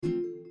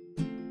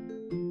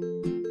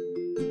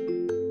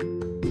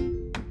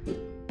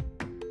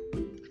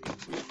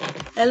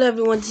Hello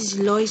everyone, this is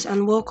Lois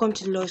and welcome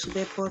to the Lois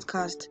Obey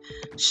podcast.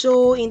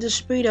 So, in the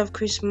spirit of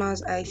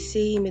Christmas, I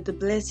say, may the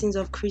blessings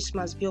of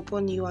Christmas be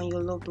upon you and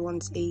your loved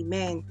ones.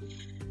 Amen.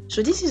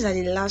 So, this is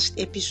the last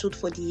episode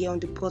for the year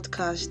on the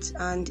podcast,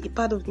 and a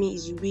part of me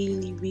is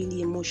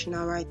really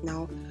emotional right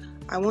now.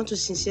 I want to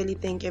sincerely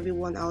thank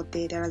everyone out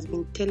there that has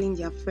been telling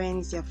their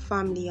friends, their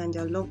family, and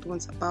their loved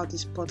ones about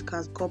this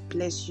podcast. God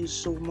bless you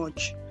so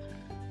much.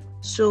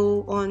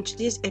 So on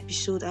today's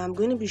episode, I'm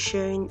going to be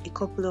sharing a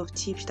couple of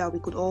tips that we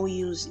could all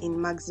use in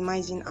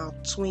maximizing our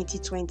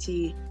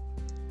 2020.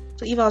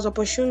 So if I was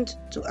opportuned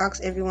to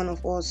ask every one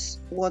of us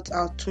what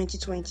our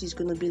 2020 is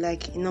going to be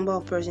like, a number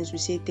of persons will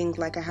say things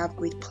like, I have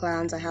great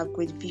plans, I have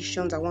great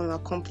visions, I want to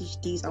accomplish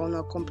this, I want to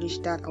accomplish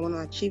that, I want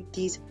to achieve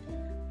this,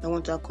 I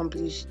want to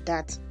accomplish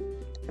that.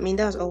 I mean,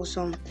 that's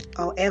awesome.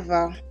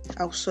 However,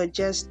 I would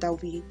suggest that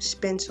we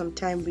spend some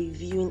time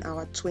reviewing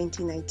our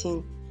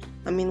 2019.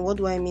 I mean, what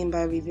do I mean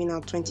by reviewing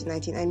our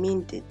 2019? I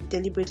mean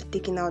deliberately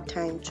taking our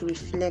time to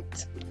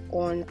reflect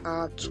on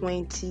our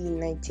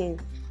 2019.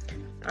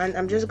 And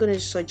I'm just going to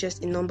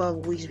suggest a number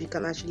of ways we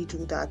can actually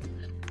do that.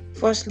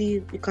 Firstly,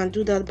 we can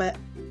do that by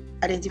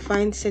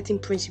identifying certain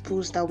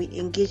principles that we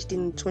engaged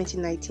in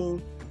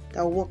 2019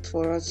 that worked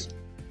for us.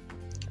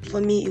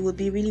 For me, it would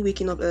be really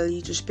waking up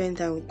early to spend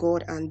time with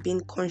God and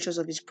being conscious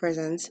of His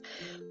presence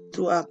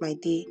throughout my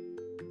day.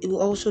 It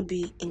will also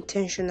be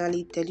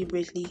intentionally,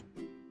 deliberately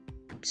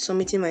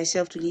submitting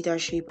myself to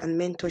leadership and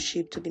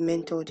mentorship to be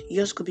mentored.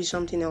 Yours could be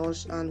something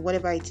else, and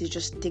whatever it is,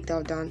 just take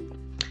that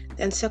down.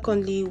 And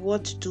secondly,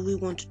 what do we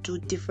want to do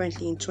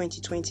differently in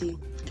 2020?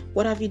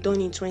 What have you done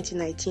in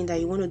 2019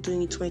 that you want to do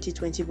in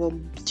 2020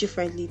 but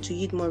differently to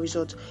yield more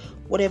results?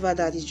 Whatever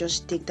that is,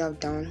 just take that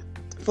down.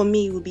 For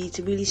me, it will be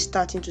really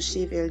starting to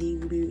save early,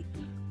 will be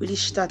really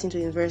starting to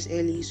invest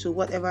early. So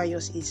whatever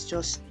yours is,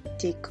 just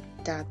take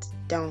that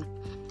down.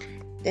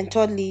 Then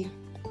thirdly,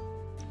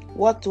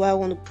 what do I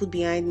want to put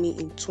behind me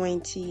in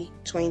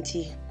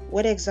 2020?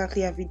 What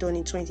exactly have you done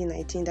in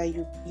 2019 that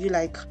you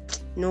like,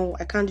 no,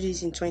 I can't do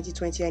this in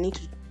 2020. I need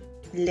to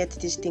let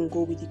this thing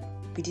go with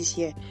this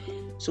year.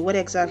 So what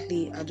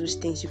exactly are those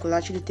things? You could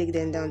actually take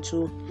them down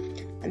too.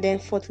 And then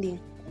fourthly,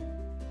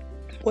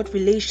 what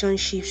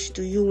relationships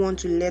do you want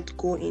to let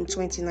go in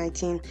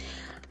 2019?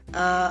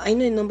 I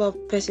know a number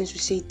of persons who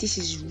say this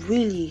is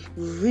really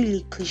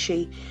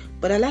cliche,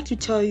 but I like to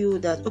tell you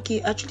that,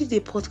 okay, actually the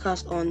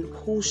podcast on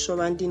who's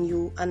surrounding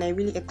you, and I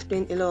really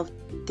explained a lot of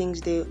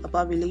things there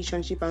about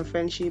relationship and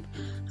friendship,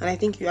 and I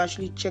think you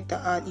actually check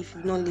that out if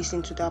you've not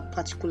listened to that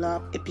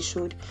particular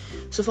episode.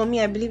 So for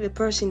me, I believe a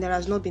person that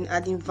has not been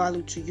adding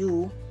value to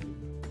you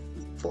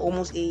for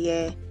almost a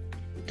year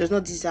does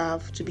not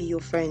deserve to be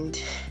your friend,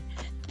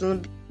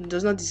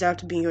 does not deserve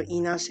to be in your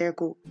inner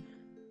circle.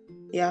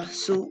 Yeah,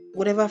 so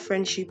whatever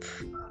friendship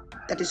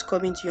that is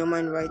coming to your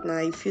mind right now,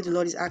 you feel the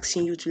Lord is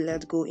asking you to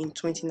let go in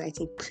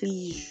 2019,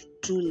 please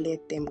do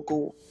let them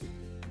go.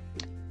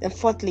 And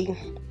fourthly,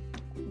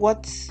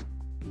 what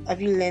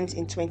have you learned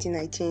in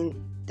 2019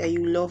 that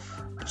you love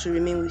to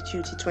remain with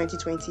you to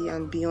 2020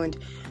 and beyond?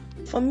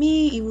 For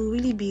me, it will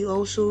really be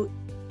also,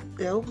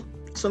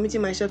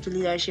 submitting myself to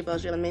leadership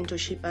as well and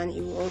mentorship, and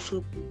it will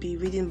also be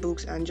reading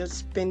books and just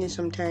spending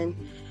some time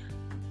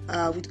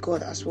with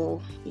God as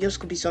well. Yours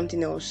could be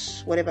something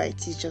else, whatever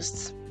it is,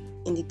 just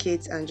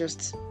indicate and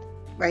just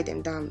write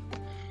them down.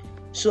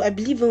 So I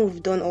believe when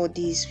we've done all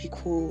this, we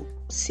could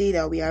say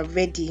that we are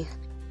ready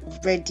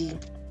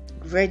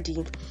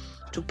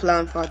to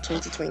plan for our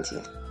 2020.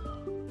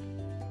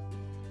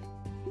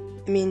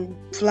 I mean,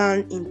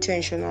 plan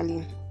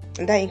intentionally,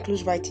 and that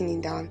includes writing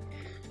it down.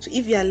 So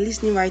if you are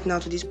listening right now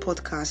to this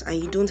podcast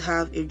and you don't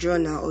have a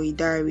journal or a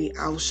diary,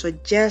 I would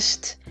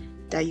suggest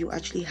that you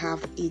actually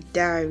have a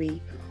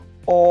diary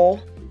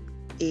or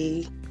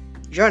a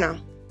journal.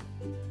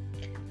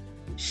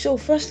 So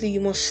firstly, you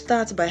must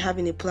start by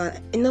having a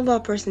plan. A number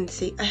of persons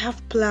say, I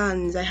have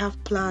plans,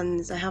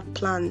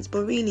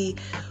 but really,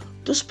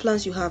 those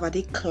plans you have, are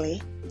they clear?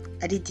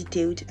 Are they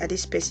detailed? Are they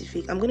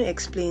specific? I'm going to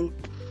explain.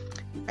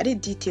 Are they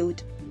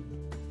detailed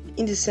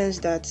in the sense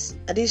that,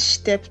 are they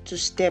step to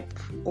step,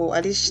 or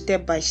are they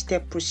step by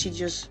step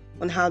procedures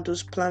on how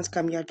those plans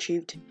can be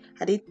achieved?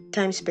 Are they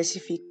time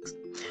specific?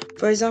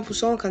 For example,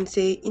 someone can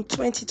say, in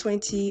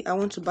 2020, I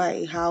want to buy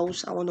a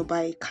house, I want to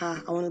buy a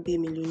car, I want to be a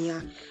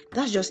millionaire.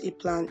 That's just a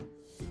plan,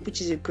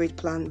 which is a great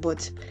plan.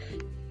 But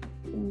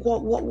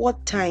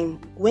what time,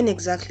 when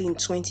exactly in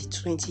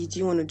 2020 do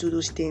you want to do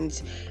those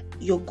things?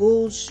 Your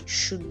goals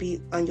should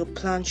be, and your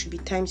plan should be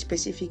time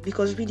specific,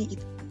 because really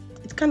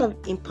it kind of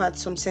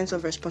imparts some sense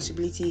of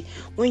responsibility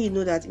when you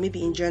know that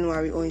maybe in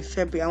January or in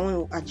February I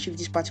want to achieve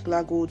this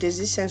particular goal. There's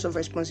this sense of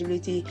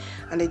responsibility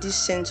and there's this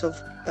sense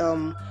of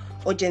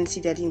urgency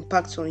that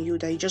impacts on you,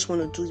 that you just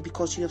want to do it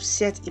because you have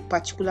set a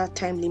particular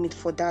time limit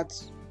for that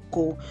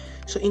goal.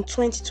 So in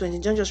 2020,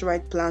 don't just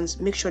write plans,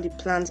 make sure the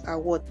plans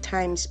are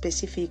time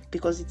specific,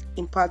 because it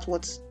imparts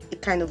what's a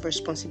kind of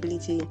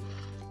responsibility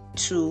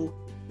to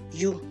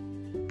you.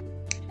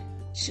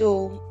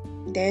 So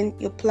then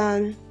your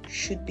plan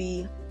should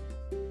be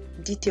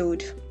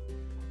detailed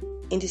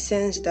in the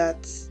sense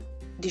that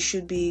there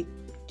should be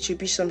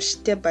some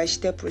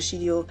step-by-step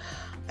procedure.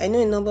 I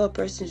know a number of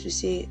persons will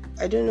say,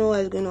 I don't know how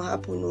it's going to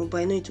happen, no,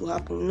 but I know it will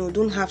happen. No,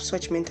 don't have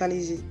such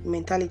mentalities in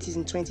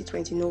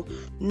 2020. No,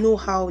 know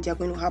how they're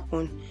going to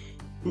happen.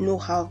 Know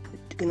how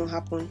it's going to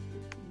happen.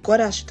 God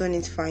has done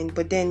it fine,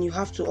 but then you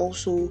have to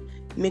also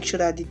make sure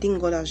that the thing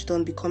God has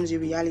done becomes a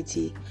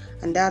reality,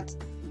 and that's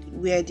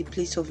where the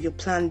place of your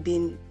plan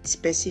being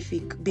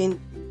specific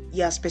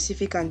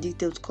and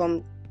detailed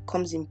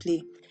comes in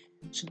play.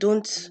 So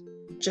don't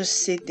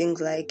just say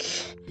things like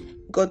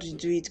God will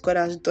do it, God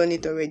has done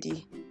it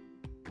already.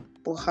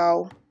 But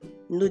how?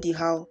 Know the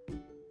how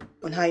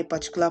on how a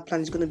particular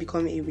plan is going to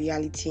become a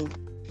reality.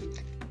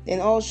 Then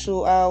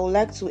also, I would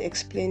like to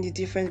explain the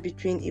difference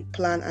between a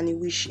plan and a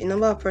wish. A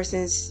number of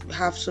persons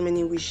have so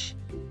many wish,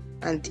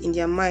 and in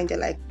their mind they're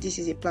like, this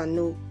is a plan.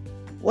 No.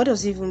 What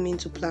does it even mean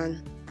to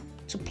plan?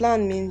 To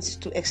plan means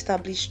to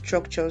establish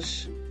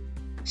structures,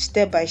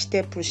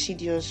 step-by-step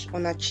procedures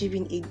on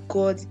achieving a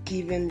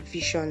God-given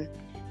vision.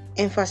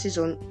 Emphasis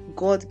on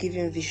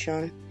God-given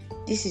vision.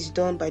 This is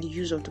done by the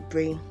use of the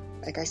brain.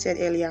 Like I said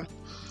earlier,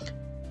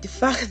 the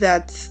fact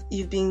that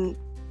you've been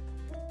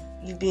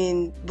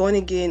born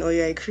again, or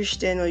you're a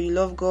Christian, or you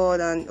love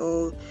God,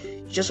 or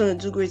you just want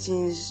to do great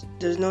things,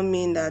 does not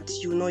mean that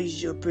you will not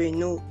use your brain.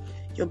 No,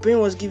 your brain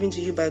was given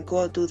to you by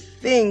God to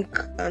think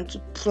and to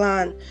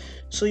plan.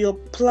 So your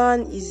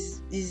plan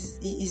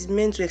is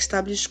meant to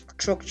establish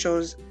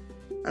structures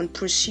and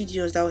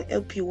procedures that will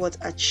help you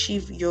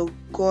achieve your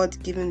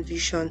God-given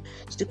vision.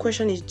 So the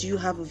question is, do you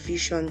have a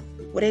vision?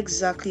 What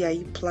exactly are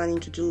you planning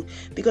to do?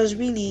 Because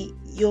really,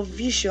 in your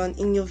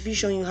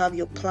vision you have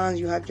your plans,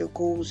 you have your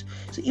goals.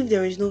 So if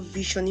there is no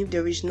vision, if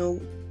there is no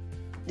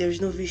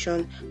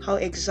vision, how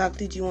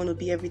exactly do you want to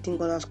be everything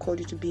God has called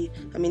you to be?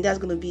 I mean, that's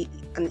going to be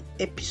an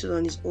episode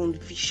on its own,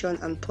 vision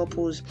and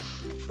purpose.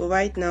 But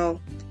right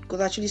now,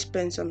 God actually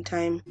spend some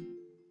time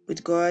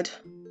with God,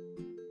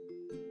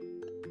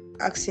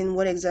 asking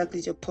what exactly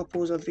is your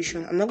purpose or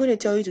vision. I'm not going to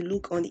tell you to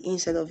look on the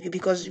inside of you,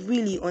 because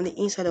really on the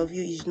inside of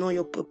you is not,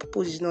 your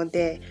purpose is not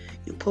there.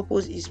 Your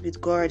purpose is with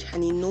God,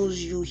 and He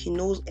knows you. He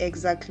knows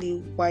exactly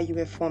why you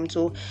were formed.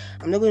 So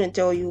I'm not going to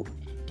tell you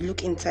to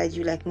look inside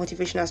you like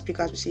motivational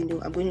speakers will say.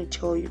 No, I'm going to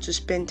tell you to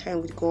spend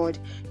time with God.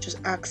 Just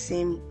ask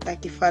Him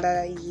like the Father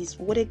that He is,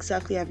 what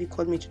exactly have you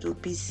called me to do?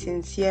 Be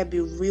sincere,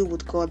 be real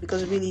with God,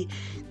 because really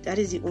that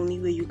is the only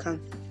way you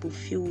can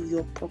fulfill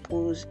your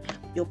purpose.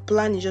 Your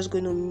plan is just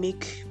going to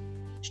make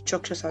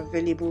structures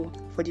available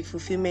for the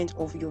fulfillment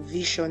of your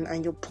vision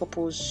and your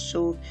purpose.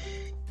 So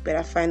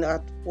better find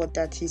out what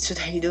that is, so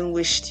that you don't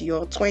waste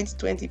your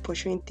 2020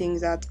 pursuing things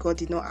that God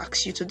did not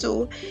ask you to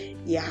do.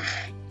 Yeah.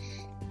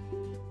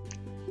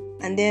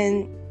 And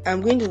then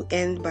I'm going to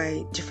end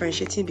by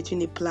differentiating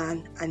between a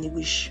plan and a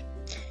wish.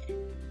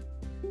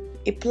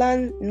 A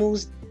plan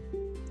knows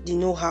the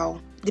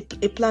know-how.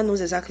 A plan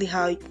knows exactly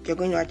how you're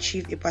going to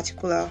achieve a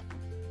particular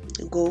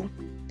goal.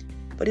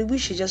 But a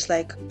wish is just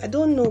like, I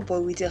don't know,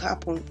 but it will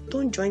happen.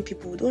 Don't join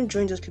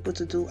those people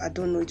to do, I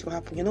don't know, it will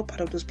happen. You're not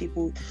part of those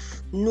people.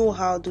 Know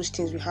how those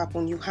things will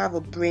happen. You have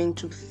a brain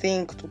to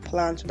think, to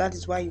plan. So that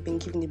is why you've been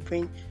given the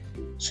brain,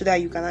 so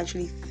that you can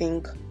actually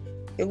think.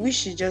 A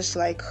wish is just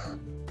like,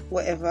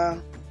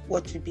 whatever,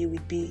 what to be will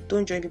be.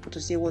 Don't join people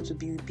to say what to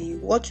be will be.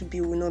 What to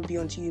be will not be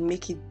until you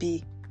make it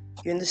be.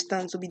 You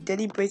understand? So be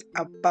deliberate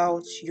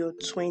about your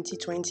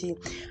 2020.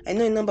 I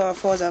know a number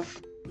of us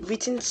have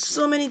written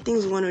so many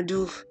things we want to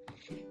do,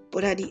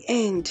 but at the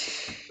end,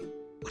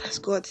 what has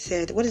God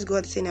said? What is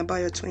God saying about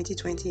your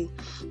 2020?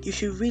 You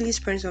should really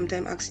spend some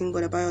time asking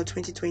God about your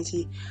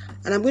 2020.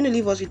 And I'm going to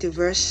leave us with a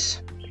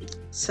verse,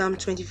 Psalm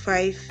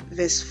 25,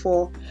 verse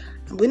 4.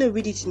 I'm going to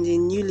read it in the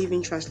New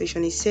Living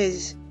Translation. It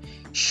says,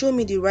 "Show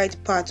me the right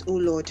path, O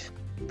Lord.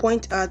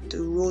 Point out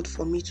the road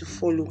for me to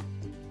follow."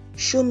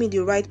 Show me the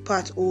right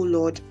path, O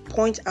Lord.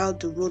 Point out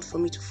the road for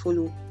me to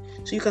follow.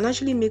 So you can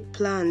actually make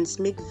plans,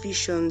 make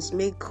visions,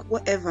 make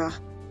whatever.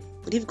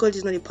 But if God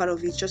is not a part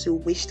of it, it's just a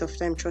waste of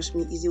time. Trust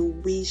me, it's a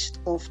waste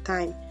of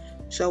time.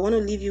 So I want to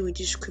leave you with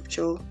this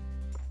scripture.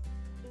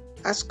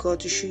 Ask God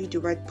to show you the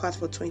right path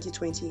for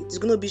 2020. There's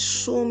going to be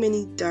so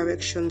many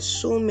directions,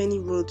 so many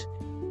roads,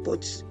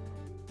 but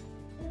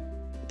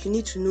you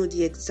need to know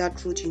the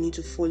exact route you need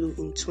to follow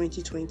in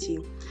 2020.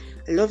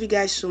 I love you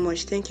guys so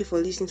much. Thank you for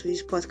listening to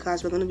this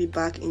podcast. We're going to be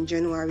back in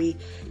January.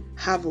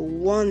 Have a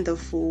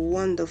wonderful,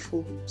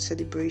 wonderful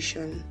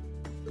celebration.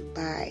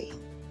 Bye.